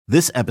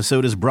This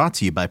episode is brought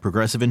to you by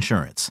Progressive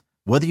Insurance.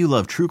 Whether you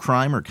love true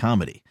crime or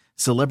comedy,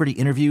 celebrity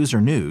interviews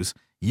or news,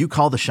 you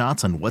call the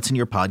shots on what's in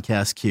your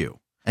podcast queue.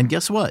 And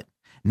guess what?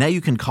 Now you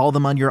can call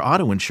them on your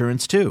auto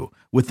insurance too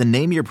with the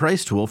Name Your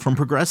Price tool from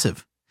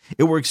Progressive.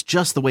 It works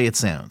just the way it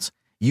sounds.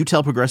 You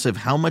tell Progressive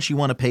how much you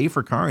want to pay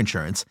for car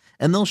insurance,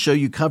 and they'll show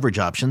you coverage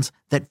options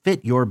that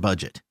fit your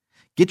budget.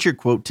 Get your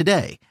quote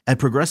today at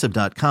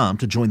Progressive.com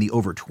to join the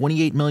over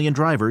 28 million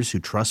drivers who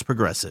trust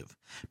Progressive.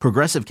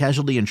 Progressive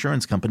Casualty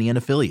Insurance Company and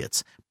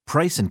Affiliates.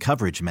 Price and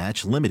coverage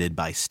match limited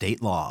by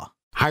state law.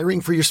 Hiring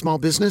for your small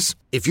business?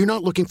 If you're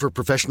not looking for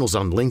professionals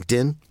on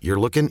LinkedIn, you're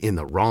looking in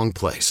the wrong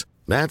place.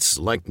 That's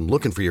like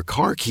looking for your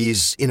car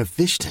keys in a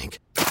fish tank.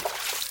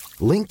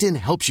 LinkedIn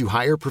helps you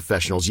hire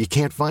professionals you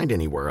can't find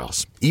anywhere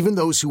else, even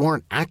those who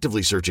aren't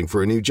actively searching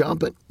for a new job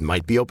but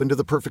might be open to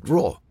the perfect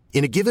role.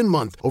 In a given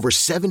month, over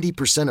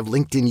 70% of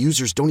LinkedIn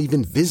users don't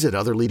even visit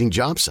other leading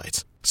job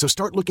sites. So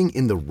start looking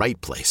in the right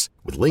place.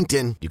 With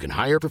LinkedIn, you can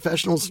hire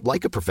professionals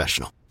like a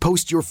professional.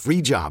 Post your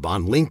free job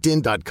on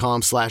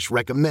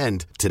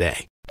linkedin.com/recommend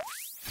today.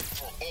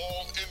 For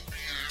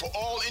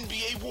all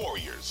NBA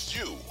warriors,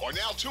 you are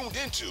now tuned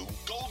into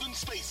Golden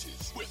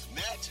Spaces with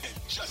Matt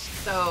and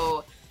Justin.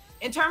 So,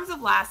 in terms of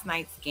last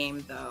night's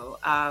game, though,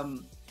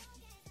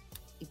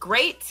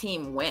 great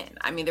team win.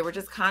 I mean, there were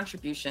just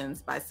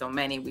contributions by so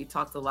many. We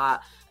talked a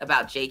lot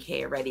about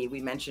JK already. We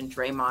mentioned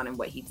Draymond and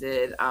what he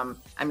did.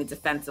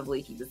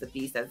 Defensively, he was a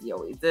beast, as he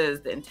always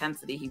is. The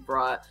intensity he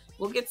brought.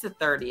 We'll get to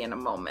 30 in a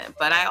moment.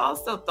 But I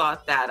also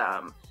thought that,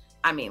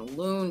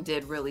 Loon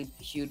did really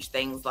huge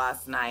things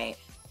last night.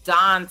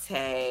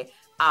 Dante,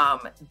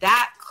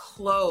 that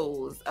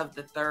close of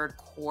the third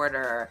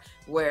quarter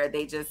where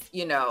they just,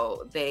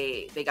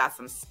 they got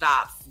some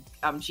stops.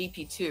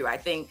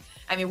 GP2,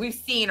 we've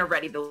seen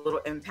already the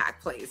little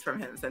impact plays from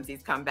him since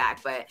he's come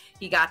back, but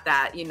he got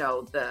that,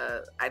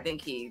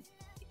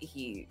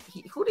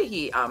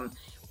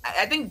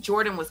 I think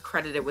Jordan was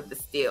credited with the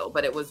steal,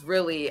 but it was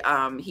really,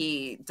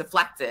 he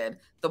deflected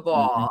the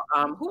ball.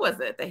 Mm-hmm. Who was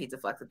it that he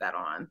deflected that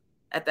on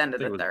at the end of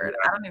the third?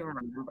 I don't even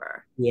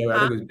remember. Yeah,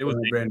 I think it was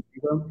Brandon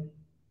Ingram.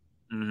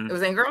 Mm-hmm. It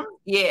was Ingram?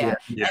 Yeah.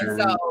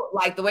 And so,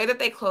 the way that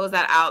they closed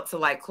that out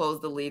to,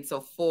 close the lead, so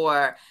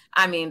 4,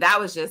 that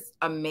was just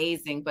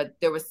amazing. But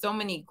there was so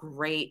many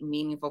great,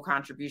 meaningful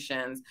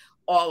contributions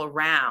all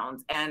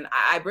around. And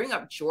I bring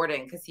up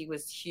Jordan because he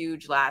was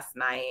huge last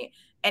night.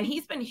 And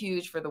he's been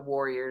huge for the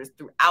Warriors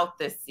throughout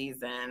this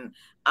season.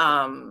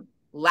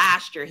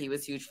 Last year, he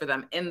was huge for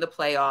them in the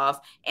playoffs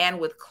and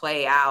with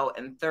Clay out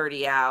and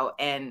 30 out.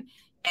 And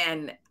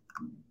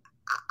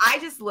I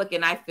just look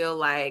and I feel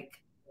like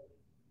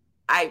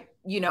I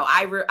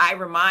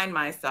remind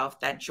myself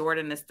that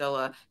Jordan is still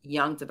a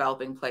young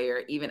developing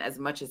player, even as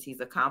much as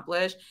he's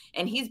accomplished.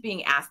 And he's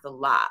being asked a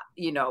lot,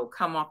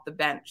 come off the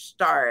bench,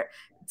 start,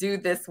 do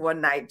this one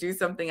night, do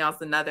something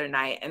else another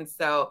night. And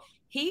so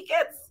he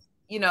gets,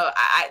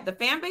 the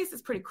fan base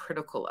is pretty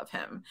critical of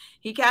him.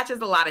 He catches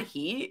a lot of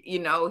heat.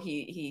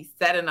 He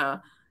said in an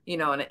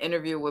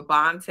interview with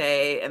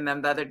Bonte and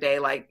then the other day,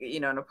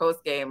 in a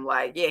post game,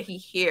 he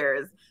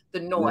hears the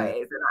noise.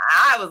 Yeah. And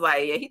I was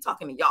like, yeah, he's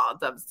talking to y'all,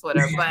 Dubs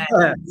Twitter. But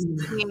I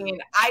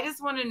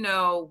just want to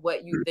know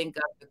what you think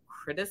of the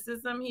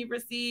criticism he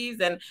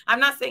receives. And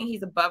I'm not saying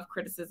he's above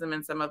criticism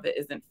and some of it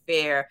isn't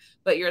fair,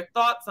 but your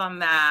thoughts on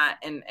that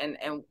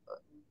and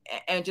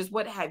just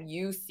what have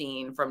you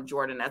seen from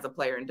Jordan as a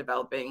player in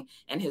developing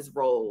and his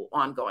role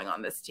ongoing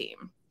on this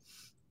team?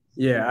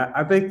 Yeah,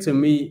 I think to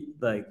me,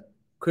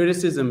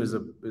 criticism is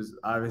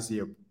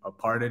obviously a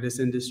part of this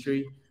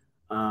industry.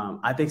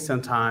 I think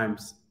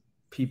sometimes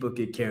people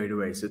get carried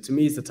away. So to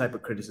me, it's the type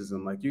of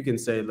criticism. You can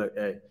say, look,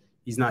 hey,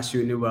 he's not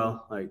shooting it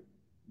well.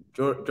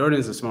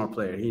 Jordan's a smart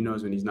player. He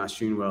knows when he's not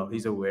shooting well.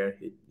 He's aware.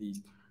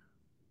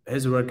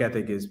 His work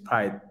ethic is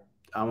probably,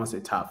 I want to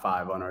say, top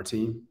 5 on our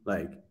team.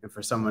 And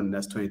for someone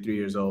that's 23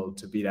 years old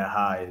to be that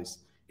high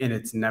and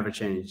it's never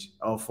changed.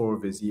 All 4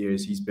 of his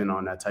years, he's been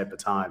on that type of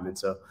time. And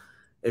so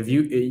if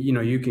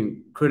you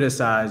can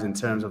criticize in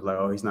terms of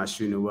he's not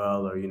shooting it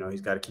well, or,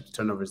 he's got to keep the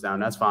turnovers down.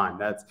 That's fine.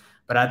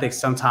 But I think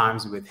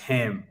sometimes with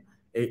him,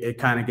 it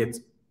kind of gets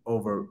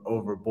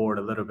overboard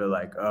a little bit,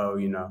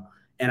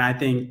 and I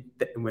think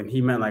when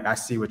he meant, I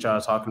see what y'all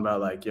are talking about,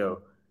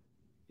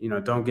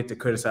 don't get to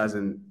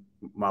criticizing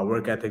my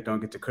work ethic, don't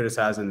get to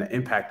criticizing the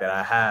impact that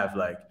I have.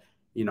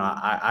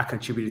 I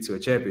contributed to a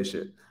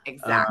championship.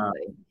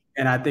 Exactly.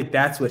 And I think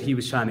that's what he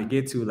was trying to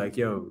get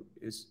to.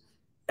 It's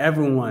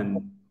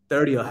everyone,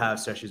 30 will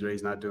have stretches where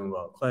he's not doing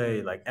well.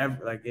 Clay,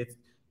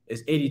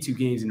 it's 82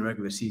 games in the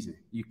regular season.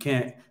 You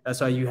can't. That's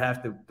why you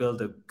have to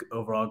build an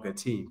overall good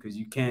team, because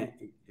you can't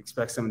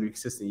expect someone to be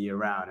consistent year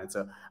round. And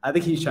so I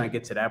think he's trying to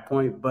get to that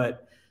point.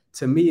 But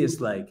to me, it's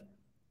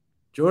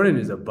Jordan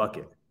is a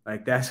bucket.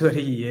 That's what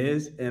he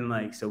is.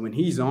 And so when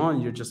he's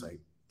on, you're just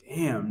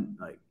damn,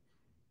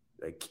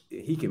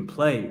 he can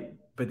play.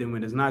 But then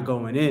when it's not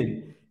going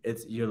in,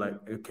 you're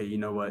okay, you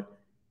know what?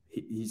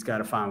 He's got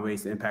to find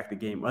ways to impact the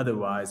game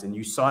otherwise. And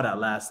you saw that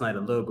last night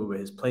a little bit with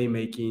his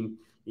playmaking.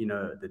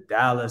 The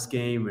Dallas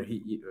game where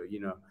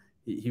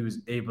he was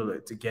able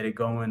to get it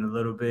going a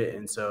little bit.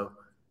 And so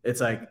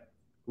it's like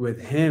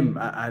with him,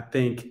 I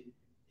think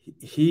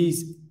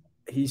he's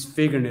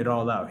figuring it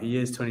all out. He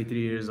is 23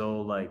 years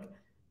old. Like,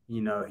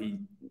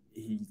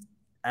 he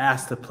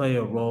asked to play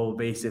a role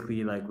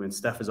basically like when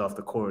Steph is off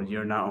the court.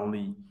 You're not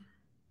only,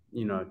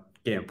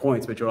 getting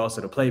points, but you're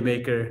also the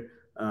playmaker.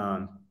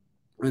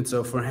 And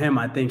so for him,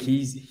 I think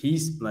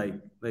he's like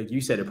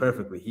you said it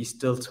perfectly. He's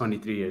still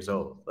 23 years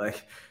old.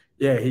 Like,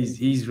 yeah,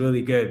 he's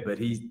really good, but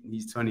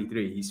he's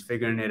 23. He's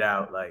figuring it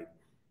out. Like,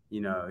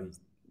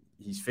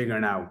 he's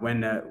figuring out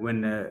when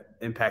to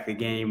impact the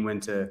game, when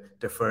to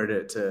defer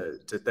to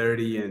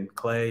 30 and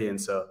Clay. And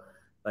so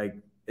like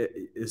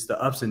it's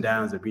the ups and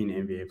downs of being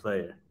an NBA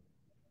player.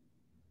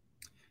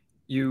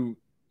 You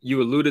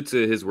alluded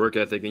to his work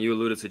ethic, and you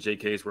alluded to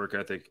JK's work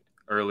ethic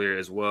earlier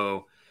as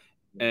well.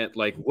 At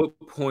like what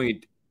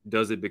point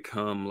does it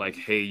become like,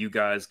 hey, you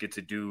guys get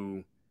to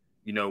do,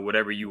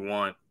 whatever you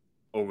want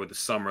over the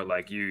summer,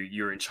 like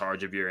you're in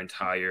charge of your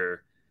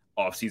entire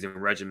off-season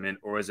regimen?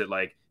 Or is it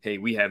like, hey,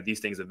 we have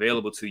these things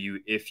available to you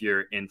if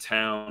you're in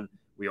town,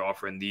 we're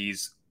offering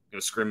these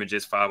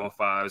scrimmages,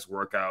 5-on-5s,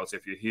 workouts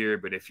if you're here,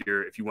 but if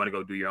you want to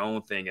go do your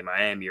own thing in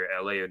Miami or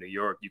LA or New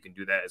York, you can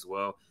do that as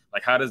well.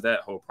 Like, how does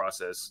that whole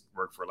process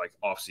work for like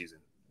off-season,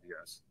 you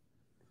guys?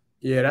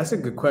 Yeah, that's a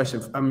good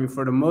question. I mean,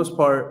 for the most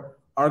part,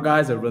 our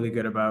guys are really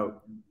good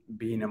about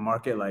being in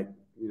market. Like,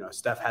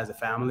 Steph has a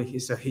family,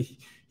 so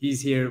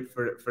he's here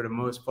for the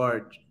most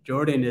part.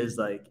 Jordan is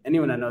like,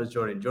 anyone that knows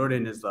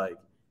Jordan is like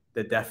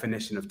the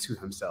definition of to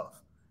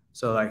himself.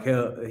 So like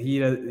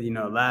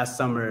last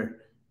summer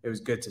it was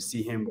good to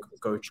see him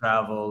go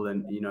travel,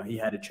 and he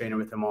had a trainer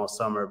with him all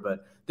summer.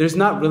 But there's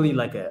not really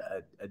like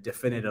a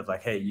definitive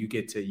like, hey, you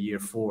get to year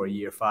 4,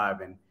 year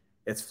 5, and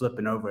it's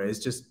flipping over.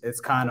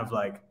 It's kind of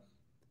like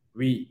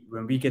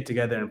when we get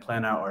together and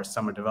plan out our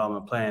summer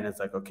development plan, it's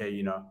like,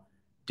 okay,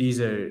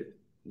 these are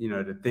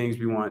the things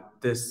we want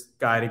this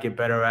guy to get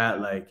better at.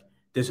 Like,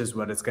 this is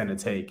what it's going to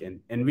take.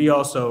 And we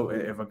also,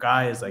 if a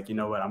guy is like,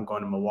 what, I'm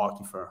going to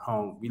Milwaukee for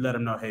home, we let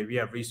him know, hey, we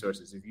have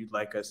resources. If you'd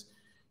like us,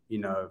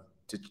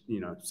 to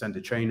send a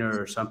trainer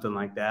or something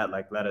like that,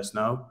 like, let us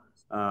know.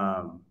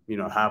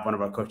 Have one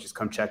of our coaches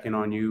come check in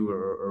on you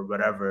or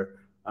whatever.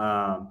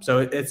 So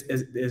it's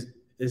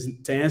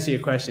to answer your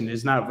question,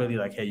 it's not really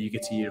like, hey, you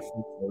get to year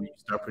 4, you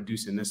start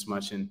producing this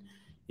much. And,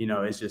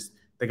 it's just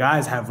the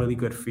guys have really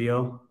good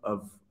feel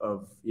of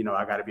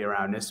I got to be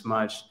around this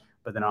much,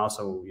 but then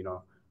also,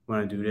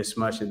 want to do this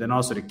much. And then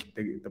also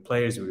the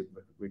players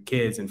with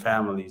kids and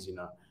families,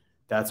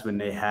 that's when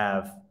they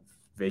have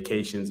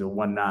vacations and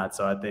whatnot.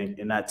 So I think,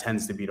 and that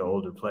tends to be the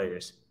older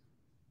players.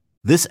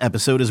 This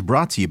episode is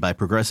brought to you by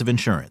Progressive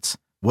Insurance.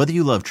 Whether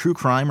you love true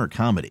crime or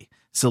comedy,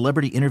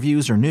 celebrity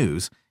interviews or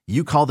news,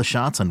 you call the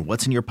shots on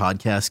what's in your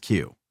podcast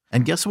queue.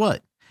 And guess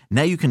what?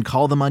 Now you can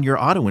call them on your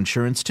auto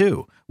insurance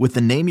too, with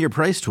the Name Your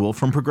Price tool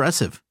from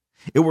Progressive.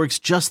 It works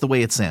just the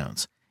way it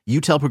sounds. You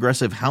tell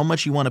Progressive how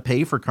much you want to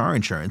pay for car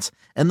insurance,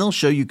 and they'll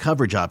show you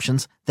coverage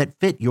options that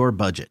fit your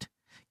budget.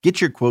 Get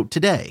your quote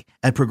today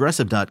at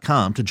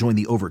Progressive.com to join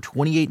the over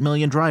 28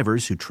 million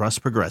drivers who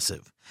trust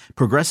Progressive.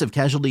 Progressive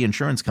Casualty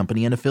Insurance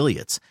Company and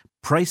Affiliates.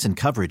 Price and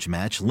coverage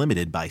match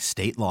limited by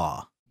state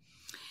law.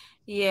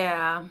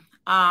 Yeah.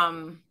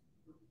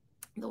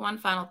 The one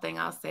final thing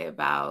I'll say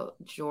about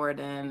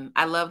Jordan,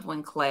 I loved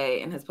when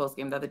Clay in his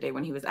postgame the other day,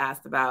 when he was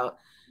asked about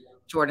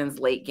Jordan's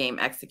late game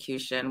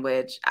execution,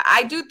 which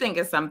I do think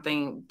is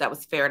something that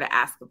was fair to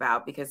ask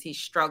about because he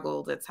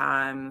struggled at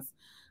times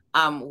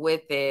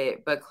with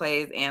it. But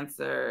Clay's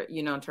answer,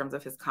 in terms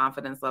of his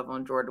confidence level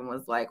in Jordan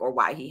was like, or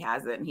why he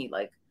has it. And he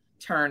like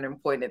turned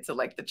and pointed to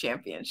like the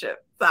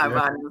championship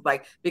sideline and was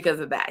like, because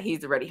of that,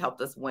 he's already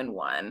helped us win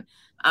one.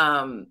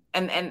 And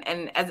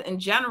as in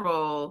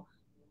general,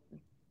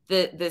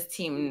 this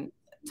team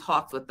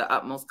talks with the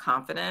utmost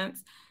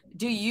confidence.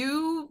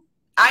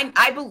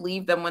 I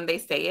believe them when they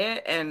say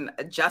it, and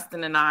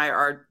Justin and I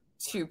are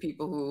two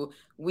people who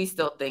we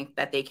still think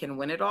that they can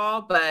win it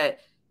all. But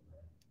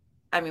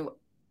I mean,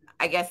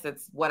 I guess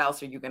it's what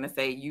else are you going to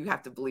say? You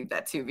have to believe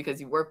that too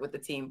because you work with the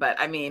team. But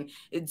I mean,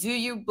 do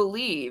you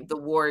believe the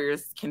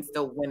Warriors can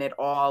still win it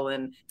all?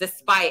 And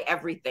despite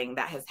everything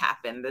that has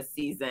happened this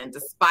season,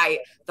 despite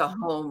the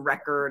home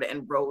record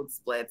and road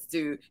splits,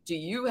 do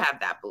you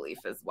have that belief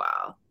as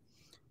well?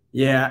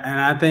 Yeah, and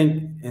I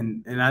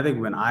think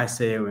when I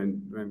say it,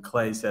 when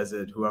Clay says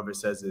it, whoever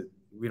says it,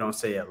 we don't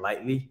say it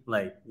lightly.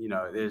 Like,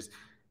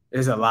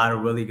 there's a lot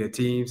of really good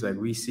teams. Like,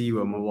 we see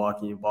what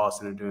Milwaukee and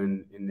Boston are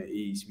doing in the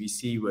East. We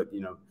see what,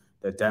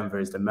 the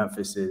Denvers, the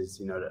Memphises,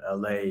 the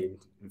LA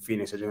and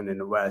Phoenix are doing in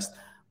the West.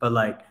 But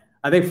like,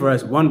 I think for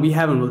us, one, we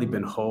haven't really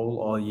been whole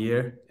all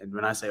year. And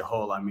when I say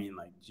whole, I mean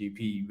like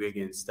GP,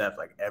 Wiggins, Steph,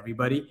 like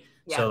everybody.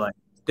 Yeah. So like,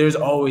 there's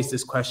always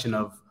this question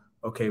of,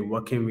 okay,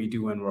 what can we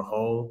do when we're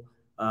whole?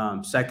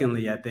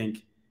 Secondly, I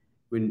think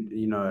when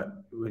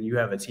you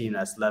have a team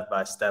that's led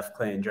by Steph,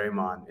 Clay, and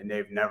Draymond, and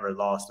they've never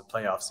lost a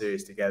playoff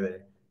series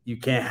together, you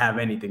can't have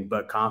anything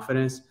but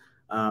confidence.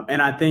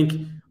 And I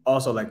think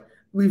also like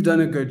we've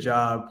done a good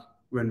job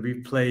when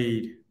we've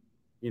played,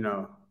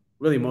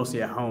 really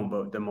mostly at home,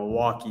 but the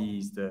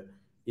Milwaukee's,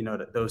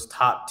 those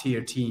top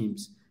tier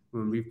teams,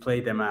 when we've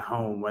played them at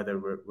home, whether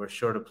we're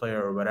short a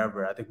player or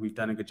whatever, I think we've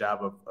done a good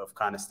job of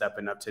kind of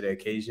stepping up to the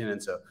occasion.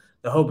 And so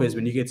the hope is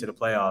when you get to the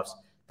playoffs,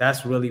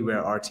 that's really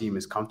where our team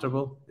is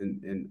comfortable.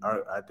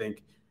 I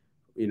think,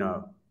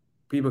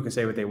 people can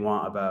say what they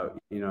want about,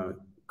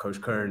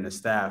 Coach Kerr and the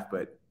staff,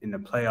 but in the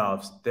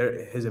playoffs,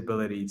 his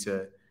ability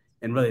to,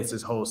 and really it's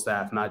his whole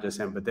staff, not just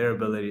him, but their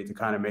ability to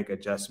kind of make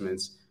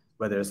adjustments,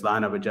 whether it's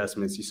lineup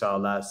adjustments you saw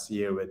last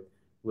year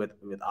with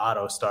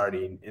Otto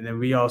starting. And then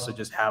we also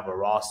just have a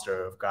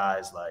roster of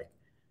guys like,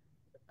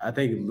 I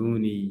think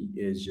Looney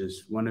is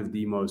just one of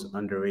the most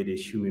underrated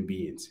human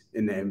beings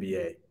in the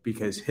NBA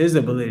because his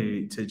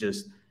ability to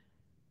just,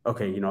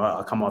 okay,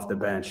 I'll come off the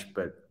bench,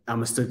 but I'm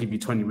going to still give you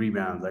 20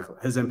 rebounds, like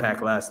his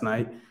impact last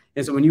night.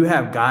 And so when you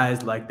have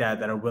guys like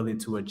that are willing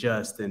to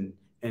adjust and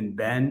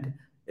bend,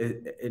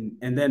 and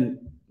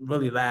then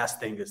really last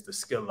thing is the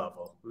skill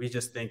level. We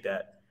just think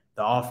that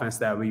the offense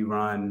that we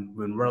run,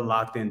 when we're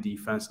locked in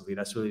defensively,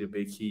 that's really the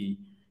big key.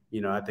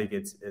 I think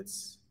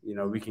it's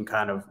we can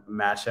kind of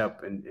match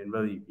up and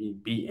really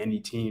beat any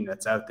team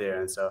that's out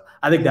there. And so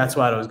I think that's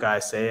why those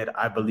guys say it.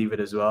 I believe it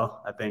as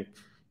well. I think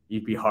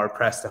you'd be hard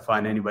pressed to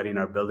find anybody in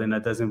our building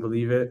that doesn't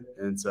believe it.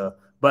 And so,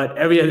 but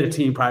every other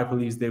team probably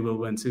believes they will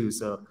win too.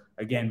 So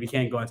again, we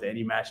can't go into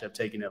any matchup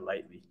taking it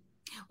lightly.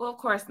 Well, of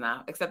course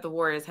not, except the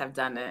Warriors have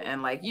done it.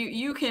 And like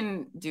you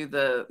can do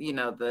the,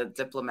 the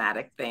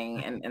diplomatic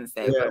thing and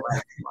say, yeah. But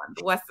like,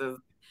 the West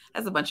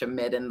that's a bunch of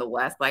mid in the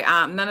West. Like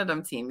none of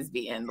them teams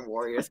beating the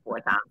Warriors 4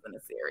 times in a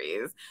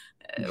series.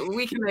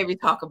 We can maybe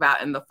talk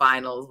about in the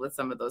finals with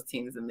some of those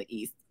teams in the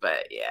East.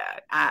 But yeah,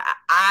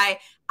 I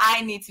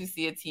need to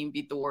see a team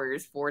beat the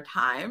Warriors 4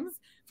 times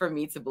for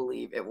me to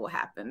believe it will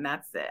happen.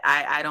 That's it.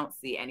 I don't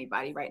see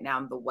anybody right now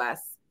in the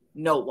West.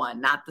 No one,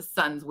 not the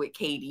Suns with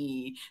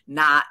KD,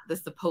 not the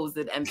supposed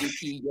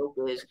MVP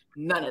Jokic,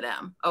 none of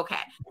them. Okay,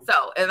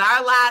 so in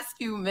our last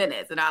few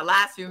minutes,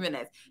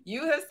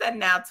 you have said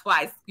now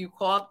twice you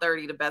called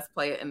 30 the best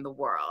player in the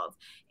world.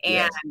 And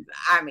yes.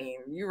 I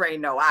mean, you already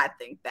know I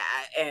think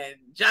that, and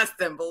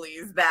Justin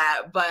believes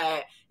that,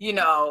 but,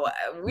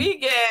 we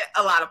get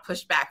a lot of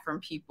pushback from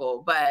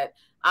people, but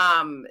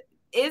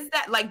is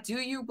that, like, do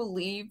you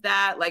believe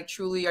that, like,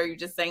 truly, are you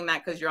just saying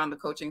that because you're on the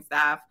coaching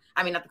staff?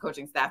 I mean, not the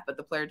coaching staff, but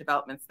the player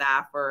development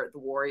staff for the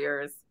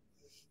Warriors?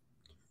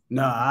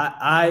 No,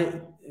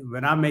 I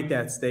when I make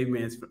that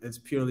statement, it's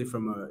purely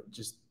from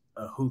just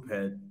a hoop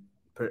head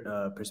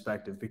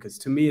perspective, because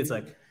to me, it's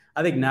like,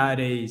 I think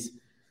nowadays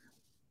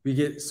we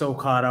get so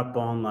caught up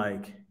on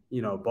like,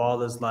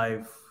 ball is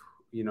life,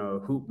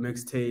 hoop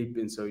mixtape.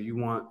 And so you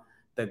want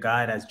the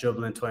guy that's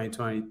dribbling 20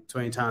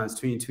 times,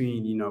 tween,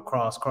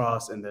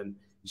 cross, and then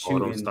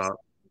shooting. Stop.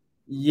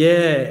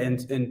 Yeah,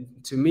 and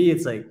to me,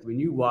 it's like when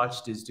you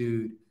watch this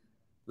dude,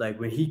 like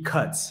when he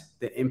cuts,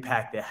 the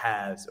impact it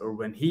has, or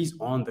when he's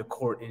on the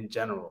court in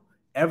general,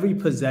 every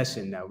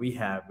possession that we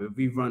have, if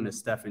we run a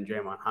Steph and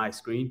Draymond high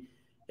screen,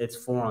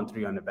 it's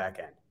 4-on-3 on the back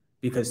end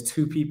because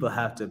 2 people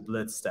have to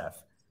blitz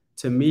Steph.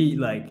 To me,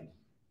 like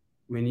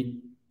when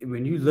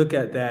you look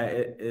at that,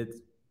 it's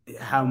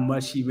how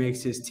much he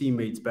makes his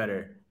teammates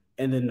better,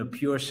 and then the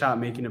pure shot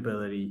making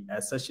ability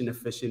at such an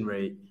efficient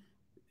rate.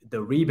 The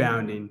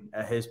rebounding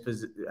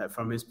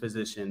from his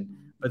position,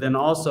 but then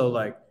also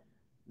like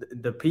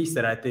the piece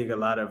that I think a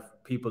lot of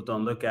people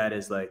don't look at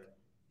is like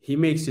he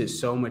makes it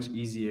so much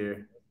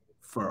easier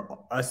for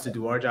us to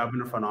do our job in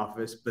the front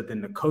office, but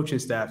then the coaching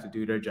staff to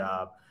do their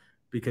job.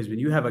 Because when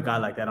you have a guy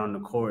like that on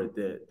the court,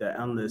 the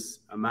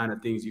endless amount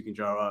of things you can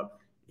draw up,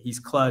 he's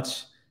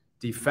clutch.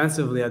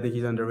 Defensively, I think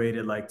he's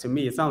underrated. Like, to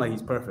me, it's not like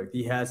he's perfect.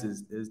 He has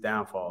his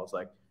downfalls,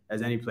 like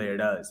as any player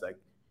does. Like,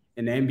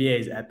 and the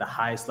NBA is at the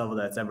highest level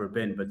that's ever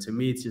been. But to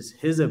me, it's just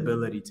his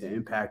ability to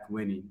impact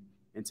winning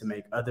and to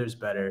make others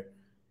better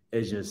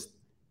is just,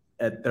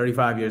 at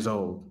 35 years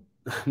old,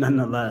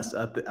 nonetheless,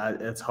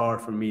 it's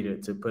hard for me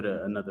to put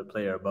another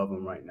player above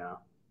him right now.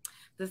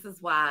 This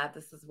is why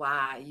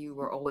you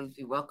will always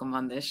be welcome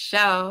on this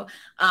show.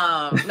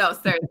 No,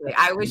 seriously,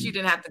 I wish you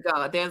didn't have to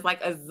go. There's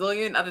like a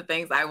zillion other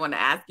things I want to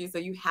ask you, so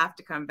you have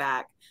to come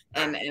back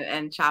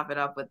and chop it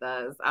up with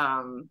us.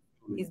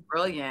 He's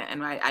brilliant,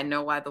 and I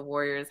know why the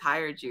Warriors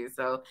hired you.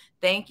 So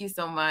thank you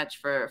so much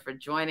for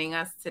joining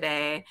us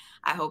today.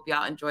 I hope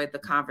y'all enjoyed the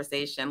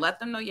conversation. Let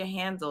them know your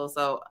handle.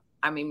 So,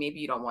 I mean, maybe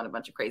you don't want a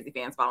bunch of crazy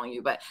fans following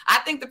you, but I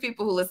think the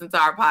people who listen to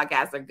our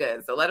podcast are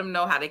good. So let them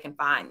know how they can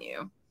find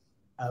you.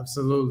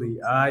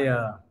 Absolutely.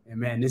 And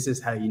man, this is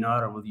how I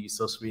don't really use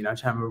social media. I'm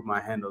trying to remember my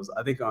handles.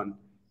 I think on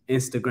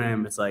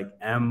Instagram, it's like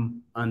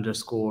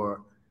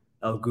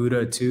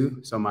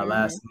M_Alguda2. So my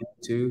last name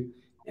too.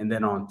 And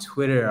then on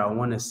Twitter, I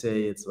want to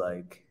say it's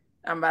like,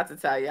 I'm about to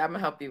tell you. I'm going to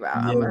help you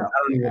out. Yeah, I don't know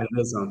what it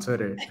is on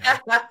Twitter.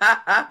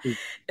 It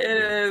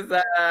is,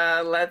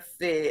 let's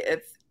see.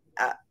 It's,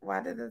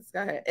 why did this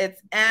go ahead? It's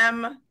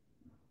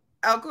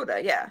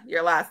M_Alguda. Yeah,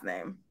 your last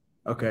name.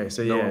 Okay,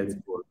 so yeah.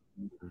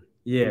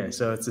 Yeah,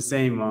 so it's the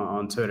same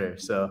on Twitter.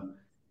 So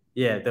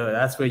yeah,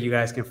 that's where you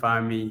guys can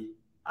find me.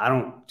 I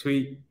don't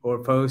tweet or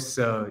post,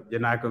 so you're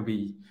not going to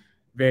be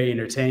very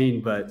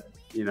entertained, but,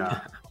 you know,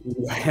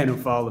 go ahead and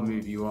follow me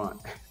if you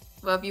want.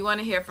 Well, if you want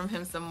to hear from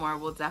him some more,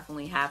 we'll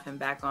definitely have him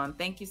back on.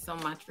 Thank you so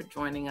much for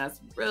joining us.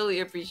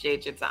 Really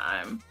appreciate your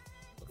time.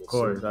 Of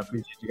course. I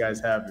appreciate you guys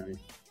having me.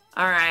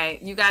 All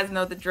right. You guys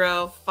know the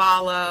drill.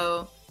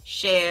 Follow,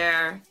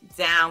 share,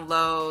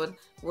 download.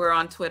 We're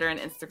on Twitter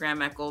and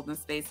Instagram at Golden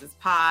Spaces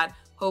Pod.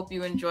 Hope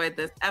you enjoyed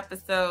this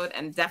episode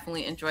and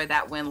definitely enjoyed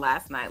that win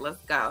last night.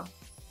 Let's go.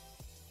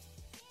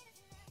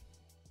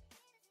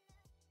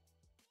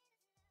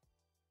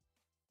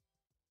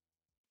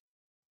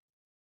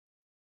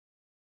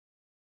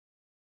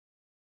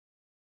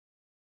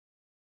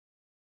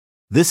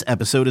 This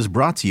episode is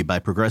brought to you by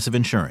Progressive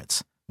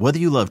Insurance. Whether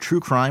you love true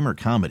crime or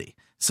comedy,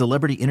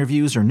 celebrity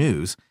interviews or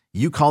news,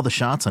 you call the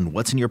shots on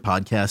what's in your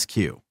podcast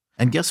queue.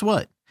 And guess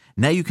what?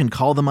 Now you can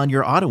call them on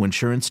your auto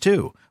insurance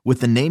too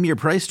with the Name Your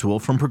Price tool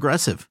from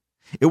Progressive.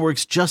 It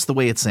works just the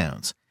way it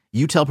sounds.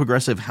 You tell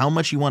Progressive how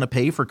much you want to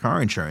pay for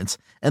car insurance,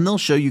 and they'll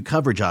show you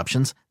coverage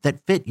options that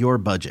fit your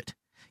budget.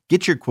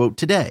 Get your quote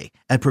today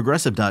at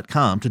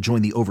Progressive.com to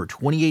join the over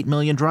 28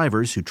 million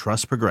drivers who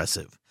trust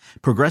Progressive.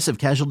 Progressive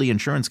Casualty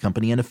Insurance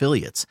Company and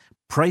Affiliates.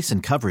 Price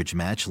and coverage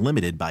match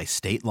limited by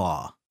state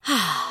law.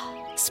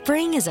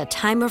 Spring is a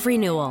time of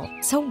renewal,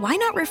 so why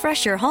not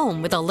refresh your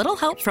home with a little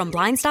help from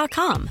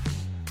Blinds.com?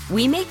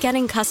 We make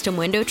getting custom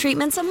window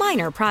treatments a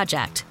minor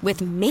project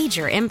with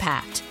major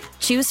impact.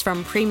 Choose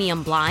from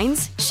premium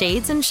blinds,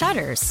 shades, and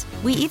shutters.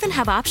 We even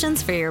have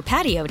options for your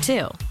patio,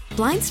 too.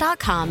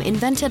 Blinds.com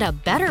invented a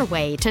better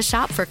way to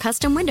shop for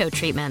custom window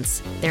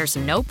treatments. There's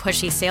no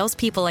pushy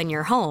salespeople in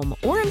your home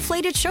or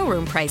inflated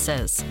showroom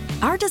prices.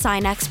 Our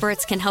design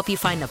experts can help you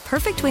find the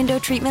perfect window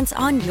treatments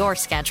on your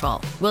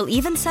schedule. We'll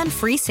even send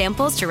free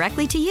samples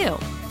directly to you.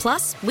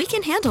 Plus, we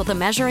can handle the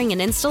measuring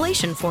and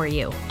installation for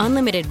you.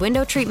 Unlimited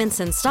window treatments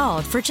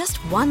installed for just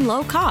one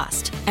low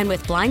cost. And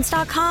with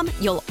Blinds.com,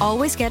 you'll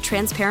always get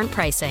transparent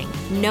pricing.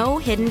 No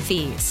hidden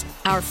fees.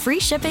 Our free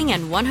shipping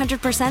and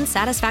 100%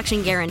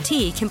 satisfaction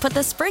guarantee can put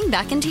the spring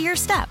back into your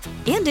step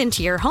and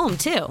into your home,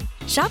 too.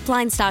 Shop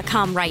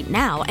Blinds.com right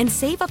now and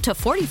save up to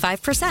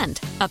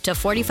 45%. Up to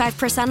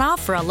 45%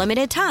 off for a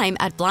limited time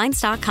at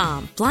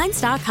Blinds.com.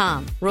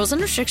 Blinds.com. Rules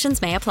and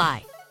restrictions may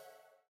apply.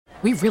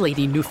 We really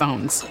need new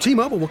phones.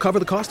 T-Mobile will cover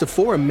the cost of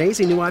 4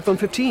 amazing new iPhone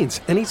 15s,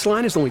 and each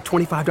line is only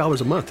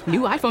 $25 a month.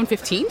 New iPhone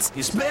 15s?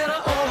 It's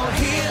better over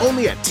here.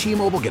 Only at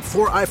T-Mobile, get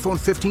 4 iPhone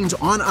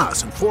 15s on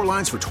us and 4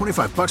 lines for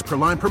 $25 per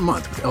line per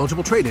month with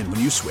eligible trade-in when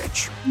you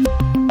switch.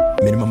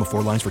 Minimum of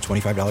 4 lines for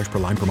 $25 per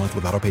line per month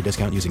with autopay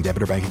discount using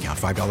debit or bank account.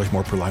 $5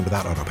 more per line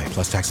without autopay,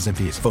 plus taxes and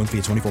fees. Phone fee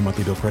at 24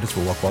 monthly bill credits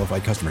for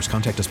well-qualified customers.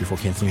 Contact us before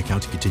canceling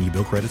account to continue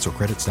bill credits or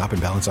credit stop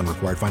and balance on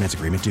required finance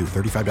agreement due.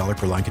 $35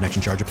 per line connection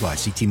charge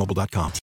applies. See T-Mobile.com.